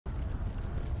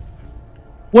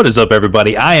What is up,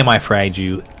 everybody? I am I Fragged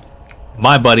You.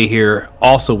 My buddy here,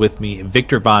 also with me,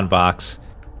 Victor Von Vox.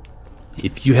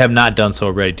 If you have not done so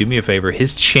already, do me a favor.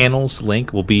 His channel's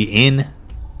link will be in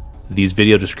these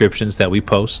video descriptions that we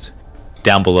post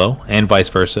down below, and vice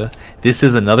versa. This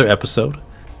is another episode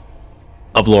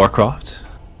of Lara Croft.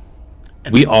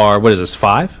 We are, what is this,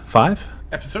 five?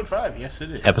 Episode 5, yes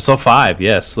it is. Episode 5,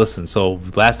 yes. Listen, so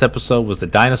last episode was the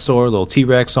dinosaur, little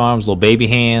T-Rex arms, little baby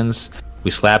hands. We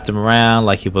slapped him around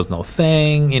like he was no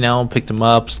thing, you know, picked him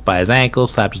up by his ankle,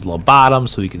 slapped his little bottom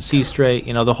so he could see straight,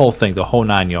 you know, the whole thing, the whole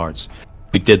 9 yards.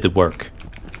 We did the work.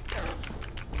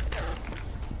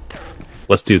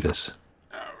 Let's do this.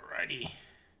 Alrighty.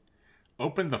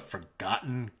 Open the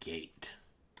Forgotten Gate.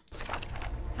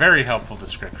 Very helpful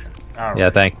description. All right. Yeah,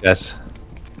 thanks, guys.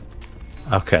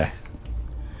 Okay.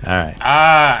 Alright.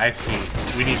 Ah, I see.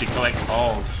 We need to collect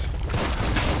balls.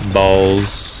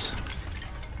 Balls.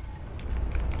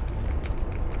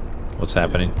 What's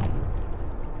happening?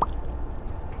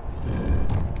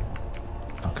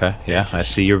 Okay, yeah, I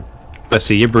see you're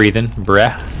breathing,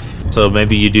 bruh. So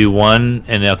maybe you do one,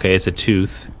 and okay, it's a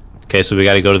tooth. Okay, so we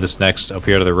got to go to this next up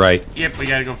here to the right. Yep, we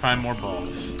got to go find more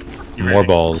balls. More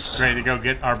balls. Ready to go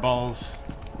get our balls?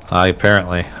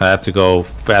 Apparently, I have to go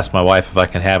ask my wife if I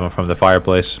can have them from the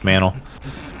fireplace mantle.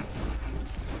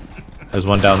 There's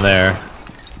one down there.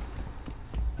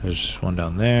 There's one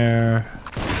down there.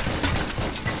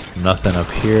 Nothing up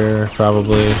here,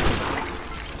 probably.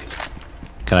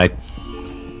 Can I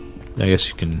guess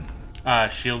you can.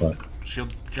 Shield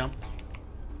jump.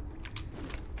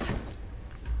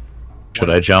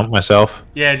 Should I jump myself?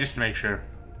 Yeah, just to make sure.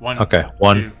 Okay,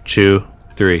 one, two,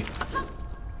 three.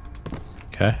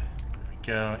 Okay.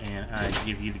 Go, and I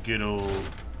give you the good old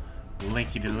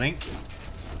linky to link.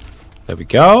 There we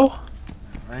go.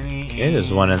 Alrighty, Okay,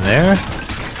 there's one in there.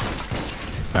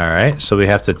 Alright, so we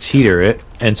have to teeter it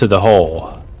into the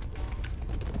hole.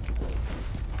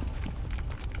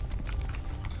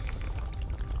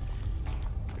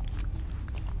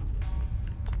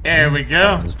 There we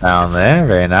go. It's down there.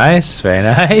 Very nice. Very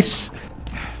nice.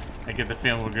 I get the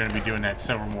feeling we're going to be doing that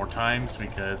several more times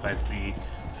because I see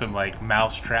some like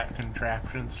mousetrap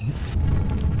contraptions.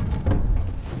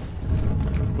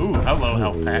 Ooh, hello,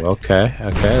 health pack. Okay,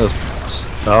 okay.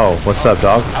 Oh, what's up,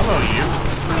 dog? Hello, you.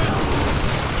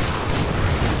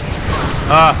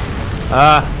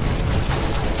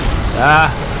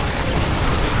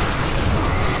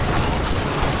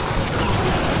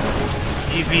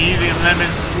 Easy, easy, lemon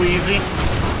squeezy.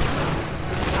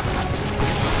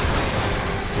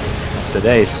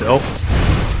 Today, so.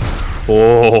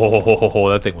 Oh,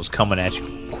 that thing was coming at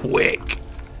you quick.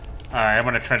 Alright, I'm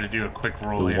gonna try to do a quick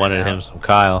roll. We wanted him some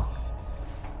Kyle.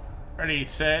 Ready,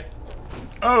 set.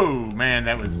 Oh, man,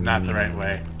 that was not the right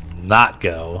way. Not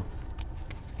go.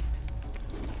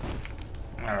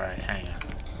 Alright, hang on.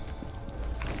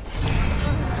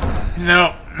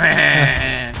 No,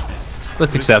 man.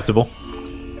 That's acceptable.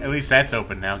 At least that's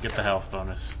open now. Get the health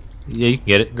bonus. Yeah, you can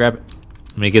get it. Grab it.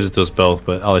 I mean, it gives it to us both,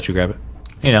 but I'll let you grab it.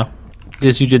 You know,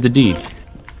 yes, you did the deed.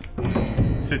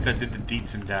 Since I did the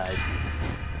deeds and died.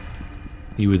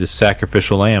 You were the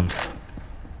sacrificial lamb.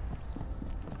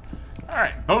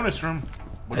 Alright, bonus room.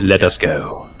 Let us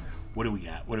go. What do we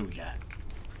got? What do we got?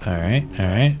 Alright,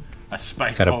 alright. A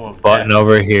spike Got ball a of button death.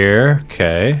 over here.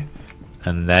 Okay.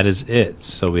 And that is it.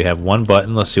 So we have one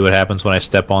button. Let's see what happens when I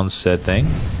step on said thing.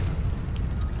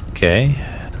 Okay.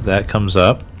 That comes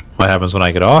up. What happens when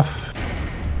I get off?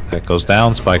 That goes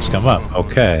down. Spikes come up.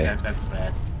 Okay. That's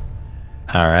bad.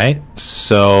 Alright.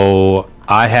 So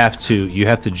I have to... You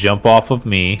have to jump off of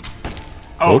me.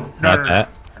 Oh, no, not no, that.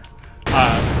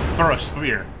 no. Throw a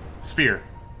spear. Spear.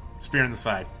 Spear in the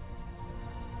side.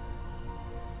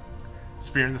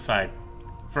 Spear in the side.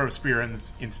 Throw a spear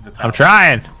into the top. I'm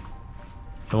trying.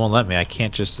 It won't let me. I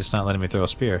can't just... It's not letting me throw a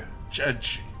spear.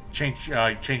 Change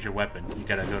your weapon. You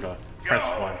gotta go to press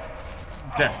 1.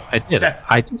 I did it.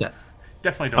 I did it.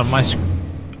 Definitely don't.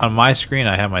 On my screen,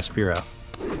 I have my spear out.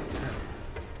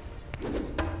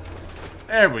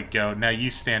 There we go. Now you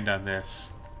stand on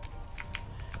this.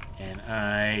 And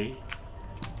I...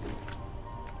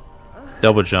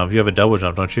 Double jump. You have a double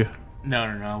jump, don't you?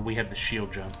 No. We have the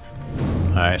shield jump.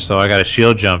 Alright, so I gotta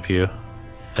shield jump you.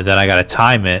 And then I gotta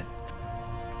time it.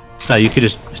 No, you could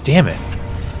just... Damn it.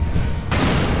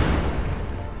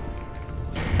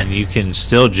 And you can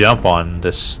still jump on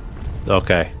this.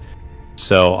 Okay.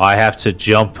 So I have to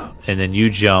jump, and then you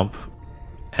jump,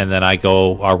 and then I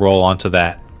roll onto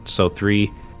that. So 3,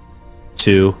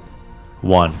 2,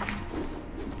 1.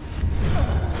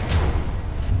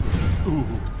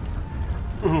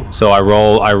 Ooh. So I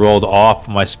rolled off.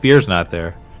 My spear's not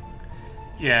there.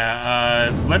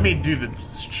 Yeah, let me do the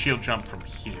shield jump from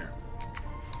here.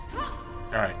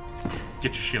 Alright.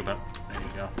 Get your shield up. There you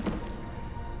go.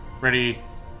 Ready?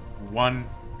 1,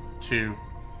 2,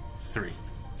 3.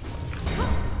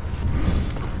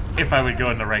 If I would go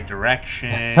in the right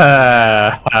direction.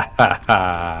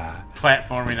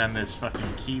 Platforming on this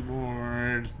fucking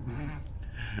keyboard.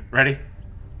 Ready?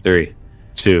 3,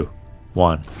 2,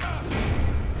 1.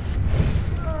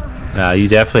 Now you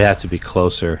definitely have to be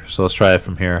closer. So let's try it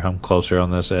from here. I'm closer on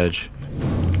this edge.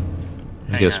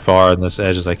 Get as far on this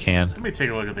edge as I can. Let me take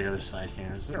a look at the other side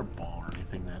here. Is there a ball or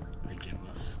anything that they give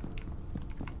us?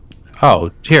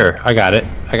 Oh, here. I got it.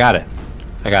 I got it.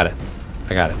 I got it.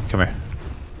 I got it. Come here.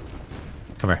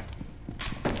 Come here.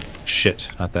 Shit,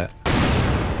 not that.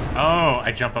 Oh,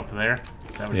 I jump up there?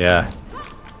 Is that what yeah.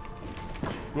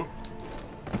 Whoop.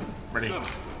 Ready?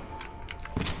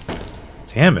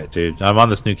 Damn it, dude. I'm on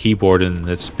this new keyboard and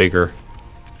it's bigger.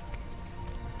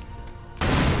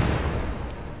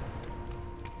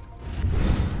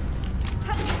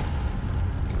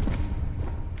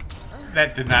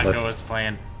 That did not go as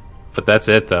planned. But that's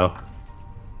it, though.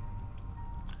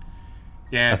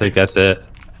 Yeah. I think that's it.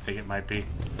 I think it might be.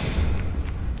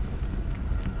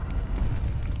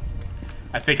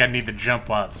 I think I need to jump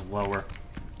while it's lower.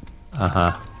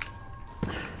 Uh-huh.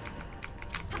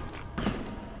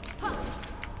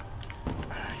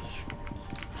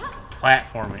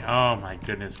 Platforming. Oh my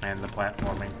goodness, man, the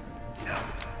platforming.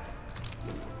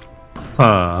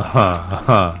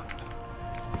 Huh.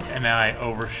 And now I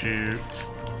overshoot.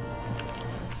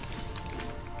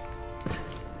 There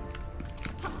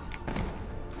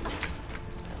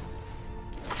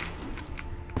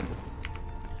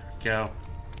we go.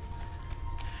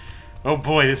 Oh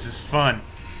boy, this is fun.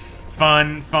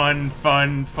 Fun.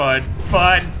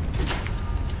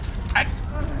 I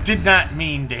did not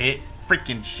mean to hit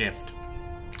freaking shift.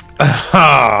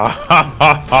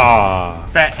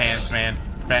 Fat hands, man.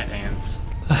 Fat hands.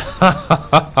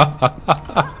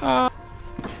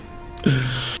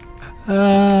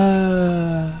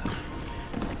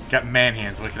 Got man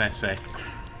hands, what can I say?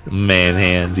 Man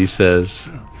hands, he says.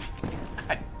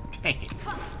 God dang it.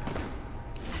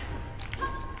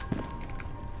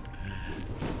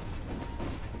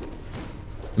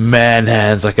 Man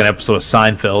hands, like an episode of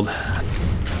Seinfeld.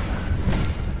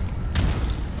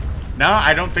 No,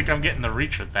 I don't think I'm getting the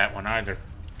reach with that one either.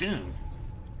 Dude.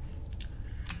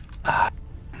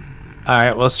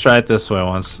 Alright, let's try it this way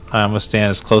once. I'm gonna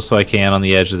stand as close as I can on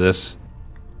the edge of this.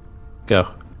 Go.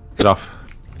 Get off.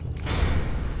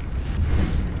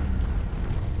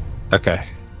 Okay.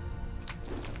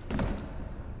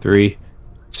 3,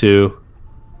 2.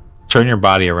 Turn your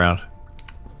body around.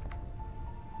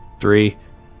 3,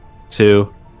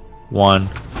 2, 1.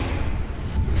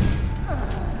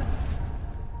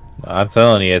 I'm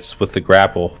telling you, it's with the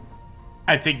grapple.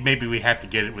 I think maybe we have to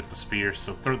get it with the spear,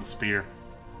 so throw the spear.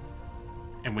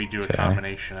 And we do a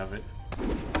combination of it.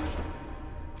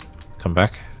 Come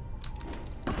back.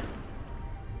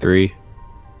 3,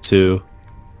 2.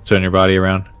 Turn your body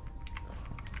around.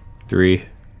 3,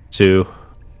 2,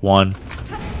 1.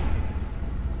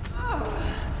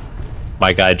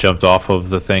 My guy jumped off of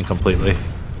the thing completely.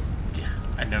 Yeah,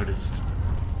 I noticed.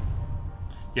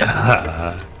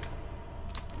 Yeah.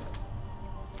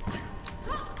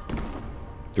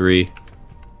 3,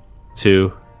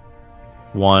 2,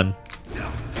 1.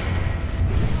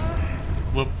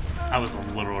 Whoop, I was a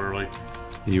little early.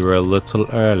 You were a little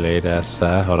early, that's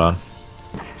hold on.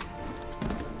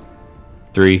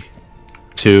 3,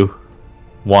 2,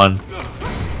 1.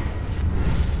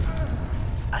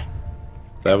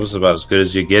 That was about as good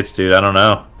as you get, dude. I don't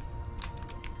know.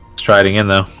 Let's try it again,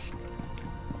 though.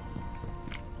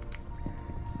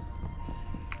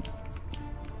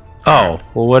 Oh,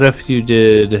 well, what if you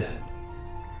did...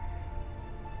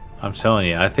 I'm telling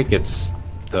you, I think it's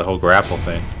the whole grapple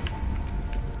thing.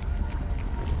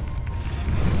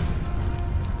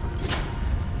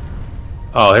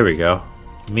 Oh, here we go.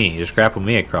 Me, just grapple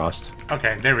me across.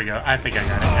 Okay, there we go. I think I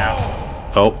got it now.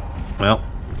 Oh, well,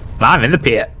 I'm in the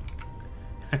pit.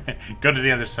 Go to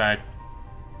the other side.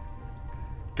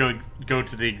 Go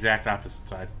to the exact opposite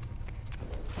side.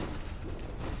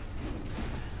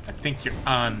 I think you're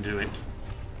onto it.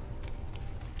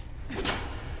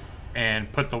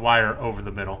 And put the wire over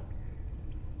the middle.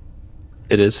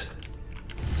 It is.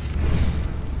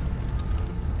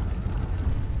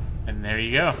 And there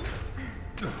you go.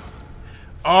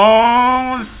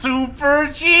 Oh,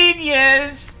 super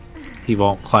genius! He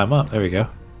won't climb up. There we go.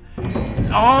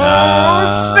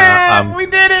 Oh, snap! We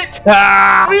did it!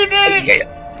 We did it!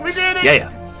 Yeah. We did it! Yeah.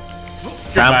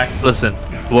 Goodbye. Listen,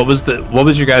 What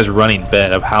was your guys' running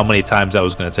bet of how many times that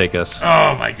was going to take us?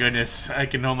 Oh my goodness! I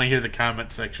can only hear the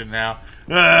comment section now.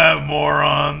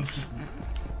 Morons.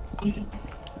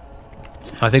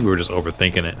 I think we were just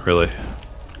overthinking it, really.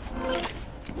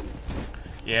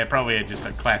 Yeah, probably just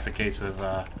a classic case of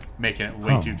making it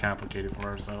way too complicated for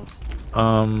ourselves.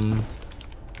 Hello?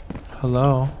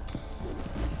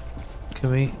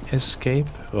 Can we escape?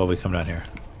 Well, we come down here.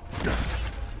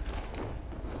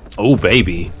 Oh,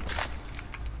 baby.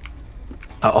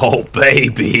 Oh,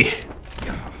 baby.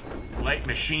 Light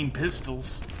machine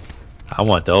pistols. I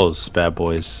want those bad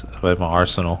boys with my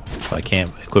arsenal, but I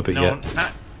can't equip it yet. No,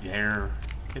 not there.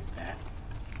 Hit that.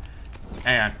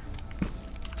 Hang on.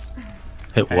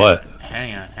 Hit what?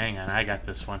 Hang on. I got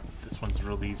this one. This one's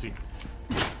real easy.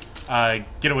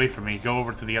 Get away from me. Go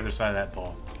over to the other side of that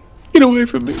ball. Get away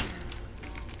from me.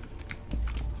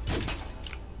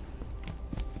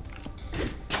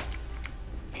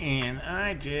 And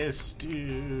I just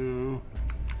do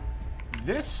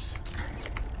this.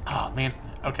 Oh man.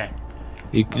 Okay.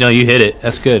 No, you hit it.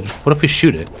 That's good. What if we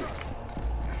shoot it?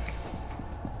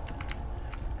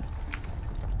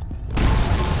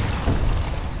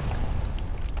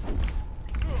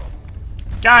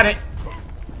 Got it.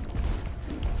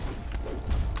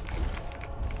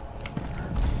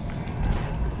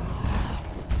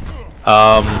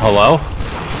 Hello?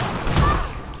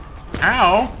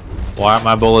 Ow. Why aren't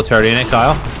my bullets already in it,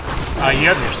 Kyle? You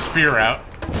have your spear out.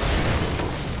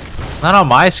 Not on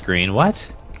my screen.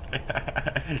 What?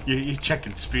 You're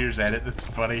checking spears at it. That's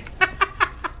funny.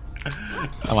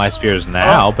 On my spears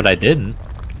now, but I didn't.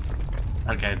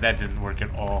 Okay, that didn't work at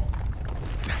all.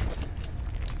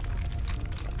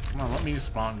 Come on, let me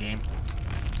spawn game.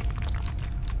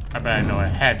 I bet I know what I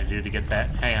had to do to get that.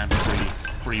 Hang on,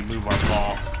 before you move our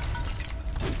ball.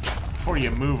 Before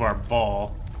you move our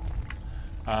ball,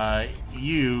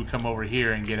 you come over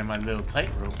here and get in my little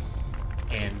tightrope,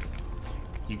 and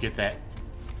you get that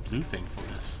blue thing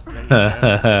for us. There you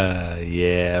go.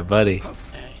 Yeah, buddy.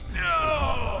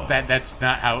 No! That's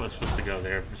not how it was supposed to go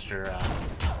there, Mr.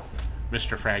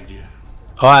 Fragged you.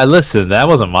 Oh, I listened. That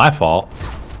wasn't my fault.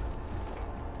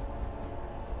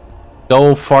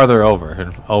 Go farther over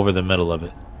and over the middle of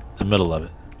it. The middle of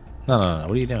it. No.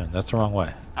 What are you doing? That's the wrong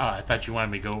way. Oh, I thought you wanted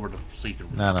me to go over to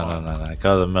secret. No.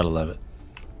 Go to the middle of it.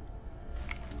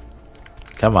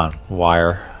 Come on,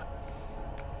 wire.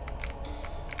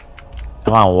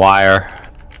 Come on, wire.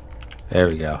 There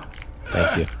we go.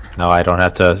 Thank you. No, I don't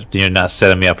have to. You're not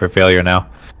setting me up for failure now.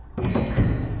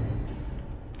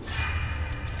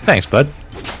 Thanks, bud.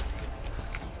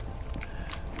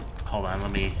 Hold on,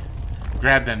 let me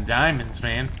grab them diamonds,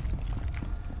 man.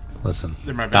 Listen,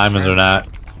 They're my best diamonds friend. are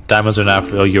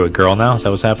not. Oh, you're a girl now? Is that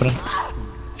what's happening?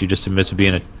 You just admit to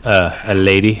being a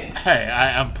lady? Hey,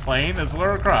 I'm playing as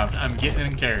Lara Croft. I'm getting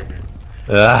in character.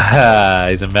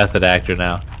 He's a method actor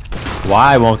now.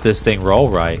 Why won't this thing roll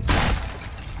right?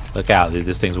 Look out, dude.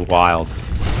 This thing's wild.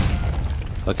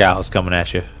 Look out, it's coming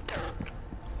at you.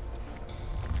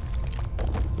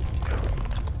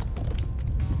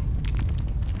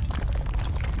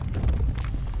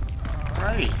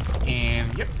 Alrighty,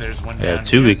 and yep, there's one Yeah, down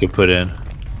two here. we could put in.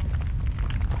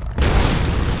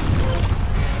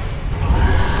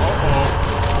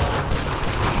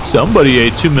 Somebody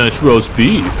ate too much roast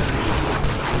beef.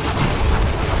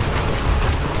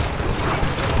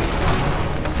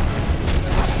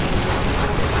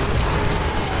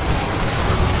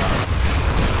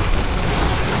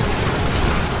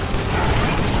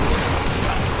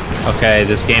 Okay,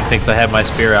 this game thinks I have my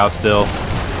spear out still.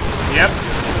 Yep,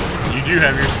 you do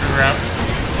have your spear out.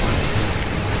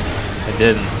 I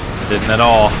didn't. I didn't at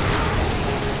all.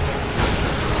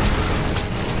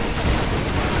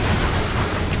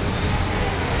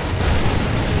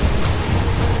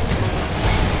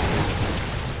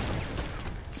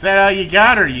 Is that all you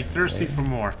got, or are you thirsty for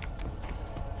more?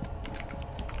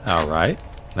 Alright.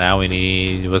 Now we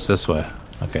need... What's this way?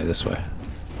 Okay, this way.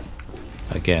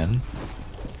 Again.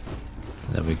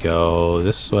 Then we go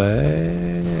this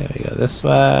way. We go this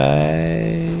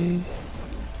way.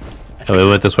 Oh, we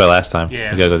went this way last time.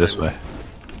 Yeah, we gotta go this way.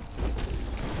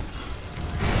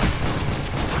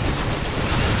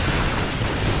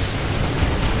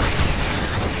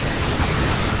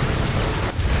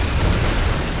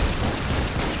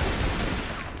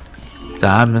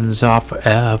 Diamonds are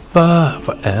forever,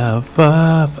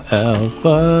 forever,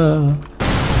 forever.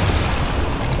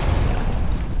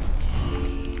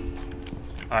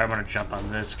 Alright, I'm gonna jump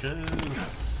on this,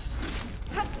 cause...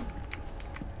 I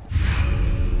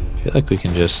feel like we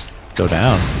can just go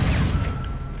down.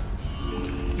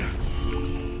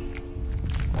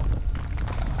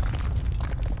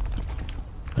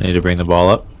 I need to bring the ball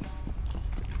up.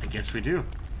 I guess we do.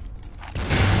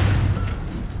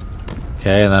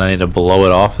 Okay, and then I need to blow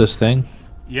it off this thing.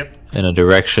 Yep. In a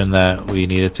direction that we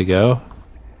need it to go.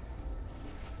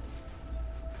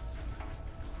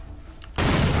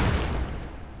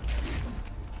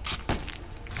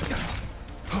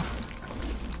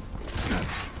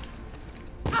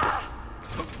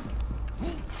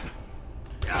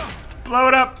 Blow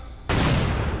it up!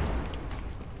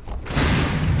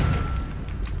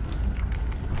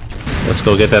 Let's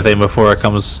go get that thing before it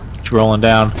comes rolling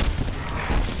down.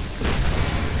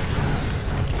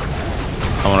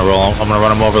 I'm gonna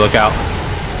run him over, look out.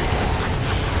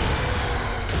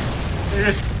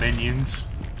 They're just minions.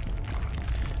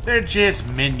 They're just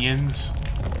minions.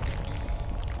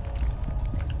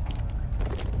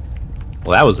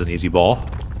 Well, that was an easy ball.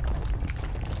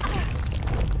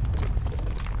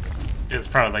 It's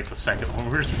probably like the second one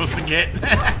we were supposed to get.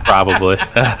 Probably.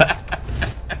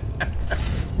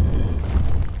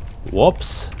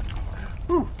 Whoops.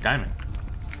 Ooh, diamond.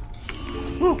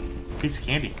 Ooh, piece of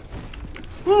candy.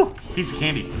 Ooh, piece of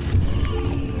candy.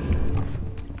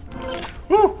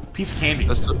 Ooh, piece of candy.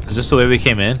 Is this the way we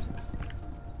came in?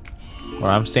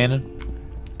 Where I'm standing?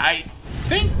 I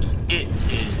think it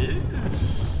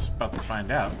is. About to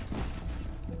find out.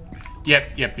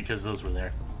 Yep, because those were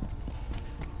there.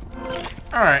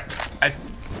 Alright, I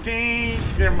think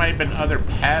there might have been other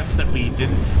paths that we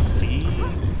didn't see.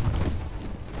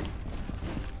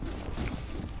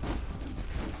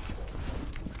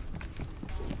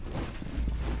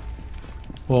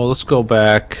 Well, let's go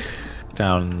back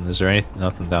down. Is there anything?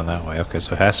 Nothing down that way. Okay,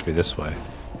 so it has to be this way.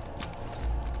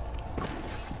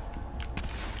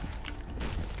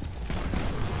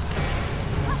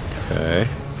 Okay.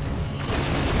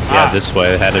 Yeah, this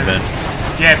way it had to have been.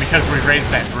 Yeah, because we raised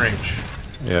that bridge.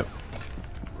 Yep.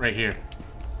 Right here.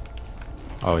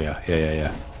 Oh yeah,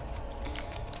 yeah.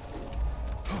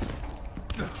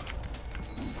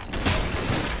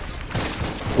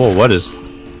 Whoa, what is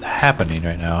happening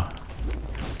right now?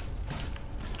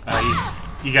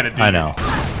 You gotta do I know.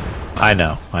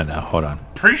 Hold on.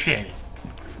 Appreciate it.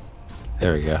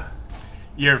 There we go.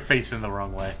 You're facing the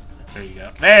wrong way. There you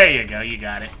go. There you go. You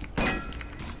got it.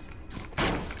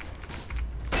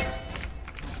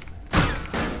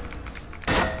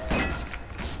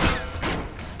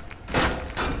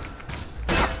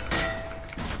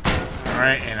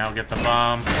 Alright, and I'll get the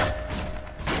bomb.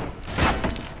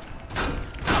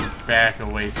 Back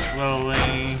away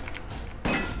slowly.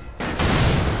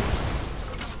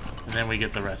 And then we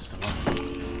get the rest of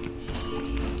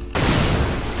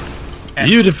them.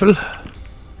 Beautiful.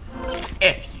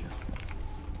 F you.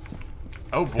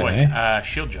 Oh boy. Okay.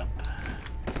 Shield jump.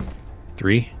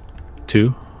 3, 2,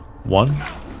 1.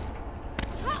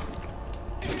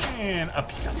 And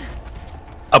up you come.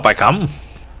 Up I come.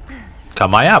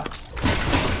 Come I up.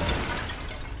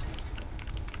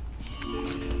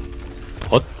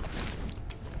 Hot.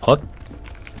 Hot.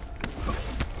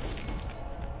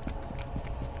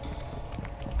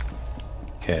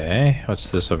 Okay, what's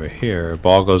this over here?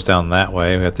 Ball goes down that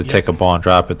way. We have to take a ball and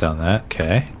drop it down that.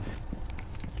 Okay.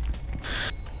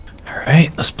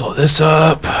 Alright, let's blow this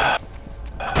up. Boom.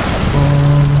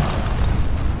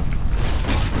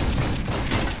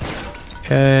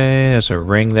 Okay, there's a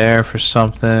ring there for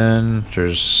something.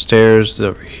 There's stairs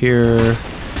over here.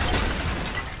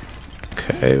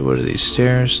 Okay, what do these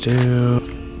stairs do?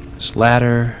 This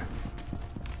ladder.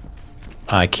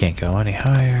 I can't go any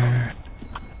higher.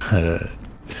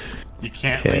 You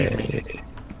can't leave me.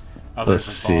 Oh, let's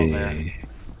see. There's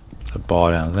a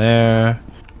ball down there.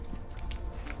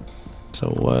 So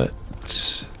what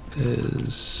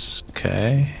is...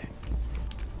 Okay.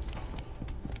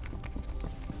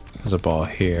 There's a ball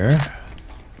here.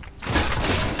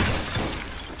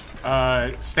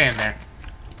 Stand there.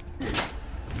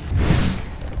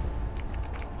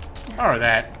 Or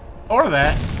that. Or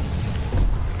that.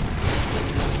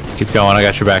 Keep going, I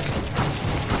got your back.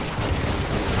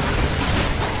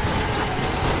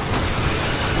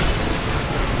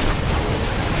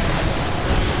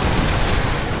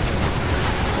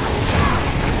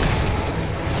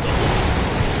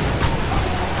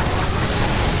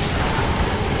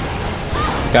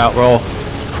 Out, roll.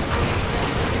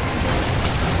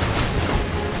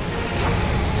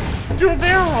 Do a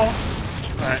barrel roll.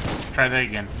 Alright, try that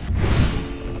again.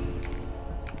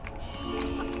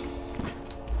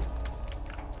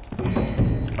 I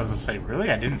was gonna say,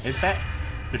 really? I didn't hit that?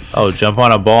 Oh, jump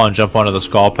on a ball and jump onto the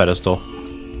skull pedestal.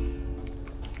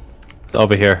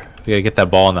 Over here. We gotta get that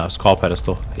ball on that skull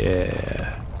pedestal.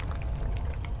 Yeah.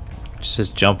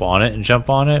 Just jump on it and jump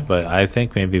on it, but I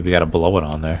think maybe we gotta blow it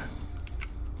on there.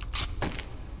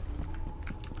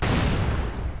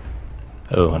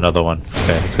 Oh, another one.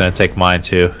 Okay, it's gonna take mine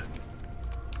too.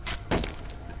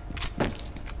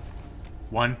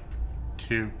 1,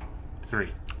 2, 3.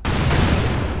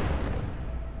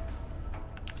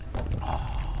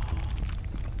 Oh.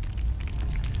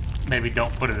 Maybe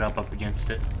don't put it up against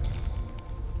it.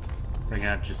 Bring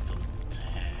out just a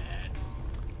tad.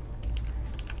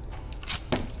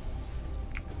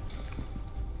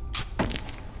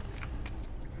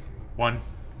 One,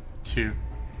 2,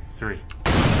 3.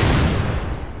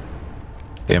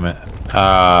 Damn it.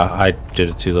 I did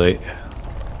it too late.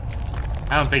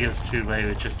 I don't think it's too late.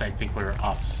 It's just I think we're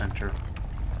off center.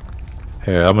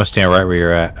 Here, I'm gonna stand right where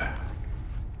you're at.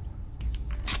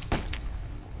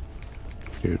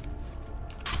 Dude.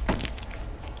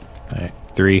 Alright,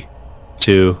 3,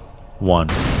 2, 1.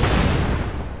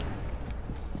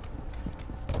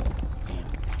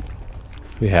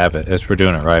 We have it. We're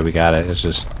doing it right. We got it. It's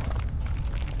just.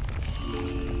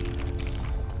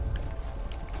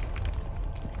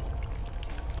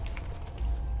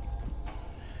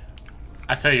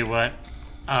 I tell you what.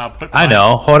 I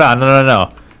know. Hold on. No.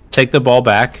 Take the ball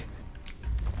back.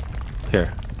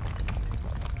 Here.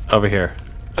 Over here.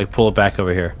 Like, pull it back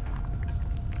over here.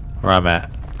 Where I'm at.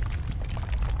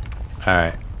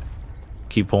 Alright.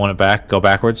 Keep pulling it back. Go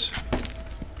backwards.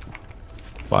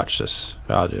 Watch this.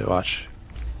 I'll do it. Watch.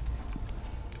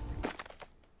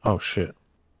 Oh, shit.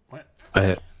 What? I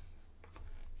hit.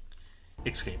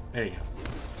 Escape. There you go.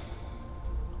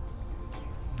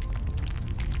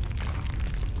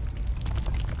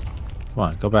 Come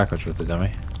on. Go backwards with it,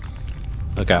 dummy.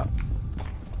 Look out.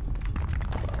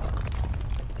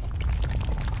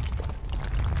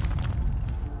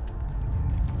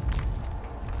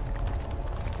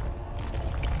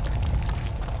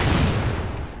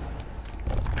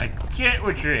 I get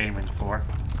what you're aiming for.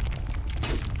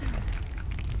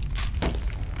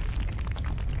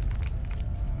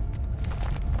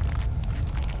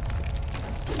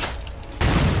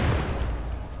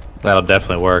 That'll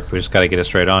definitely work. We just gotta get it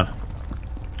straight on.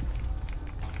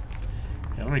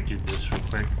 Yeah, let me do this real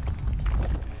quick.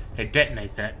 Hey,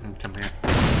 detonate that and come here.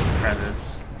 Try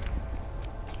this.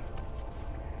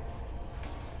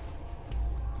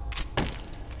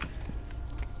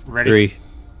 Ready? 3,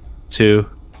 2,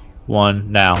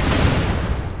 1, now.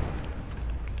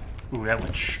 Ooh, that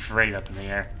went straight up in the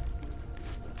air.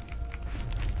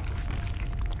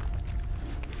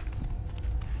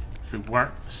 If we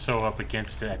weren't so up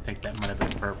against it, I think that might have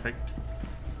been perfect.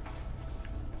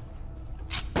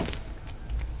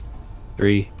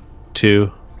 3,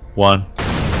 2, 1.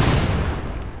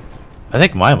 I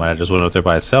think mine might have just went up there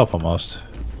by itself almost.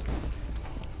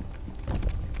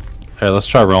 Here, let's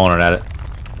try rolling it at it.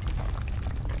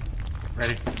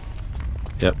 Ready?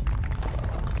 Yep.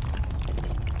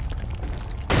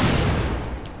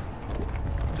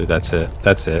 Dude, that's it.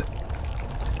 That's it.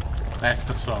 That's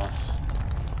the sauce.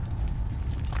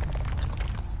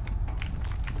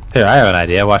 Here, I have an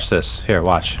idea. Watch this. Here,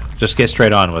 watch. Just get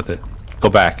straight on with it. Go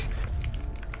back.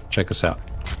 Check this out.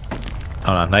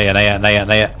 Hold on. Not yet.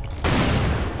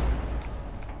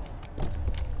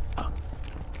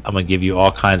 I'm gonna give you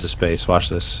all kinds of space. Watch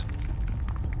this.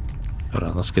 Hold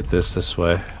on. Let's get this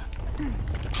way.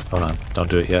 Hold on. Don't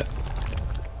do it yet.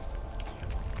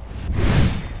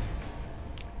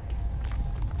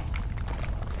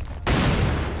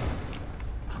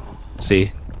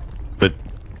 See? But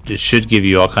it should give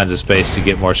you all kinds of space to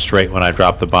get more straight when I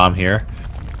drop the bomb here.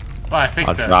 Well, I think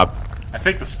I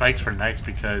think the spikes were nice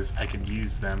because I could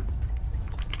use them.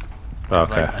 Okay. It's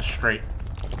like a straight,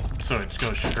 so it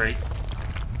goes straight.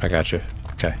 I got you.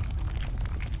 Okay.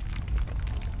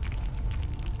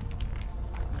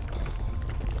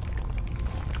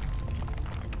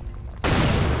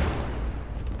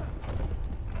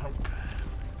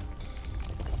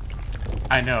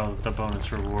 I know the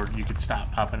bonus reward. You could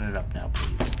stop popping it up now,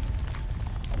 please.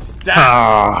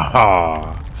 Stop!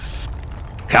 Oh.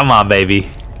 Come on,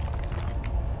 baby.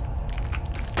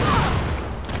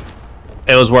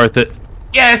 It was worth it.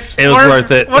 Yes! It was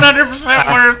worth it.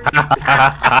 100% worth.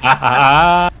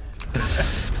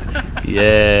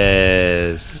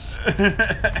 Yes.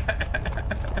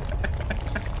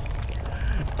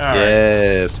 All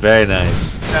Yes. right. Very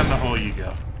nice. Down the hole you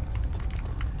go.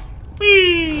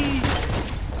 Whee!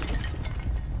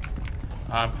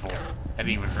 I'm full. That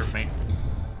didn't even hurt me.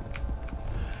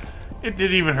 It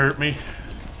didn't even hurt me.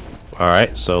 All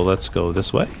right. So let's go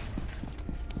this way.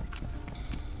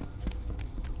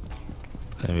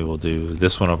 Maybe we'll do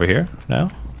this one over here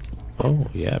now. Oh,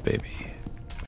 yeah, baby.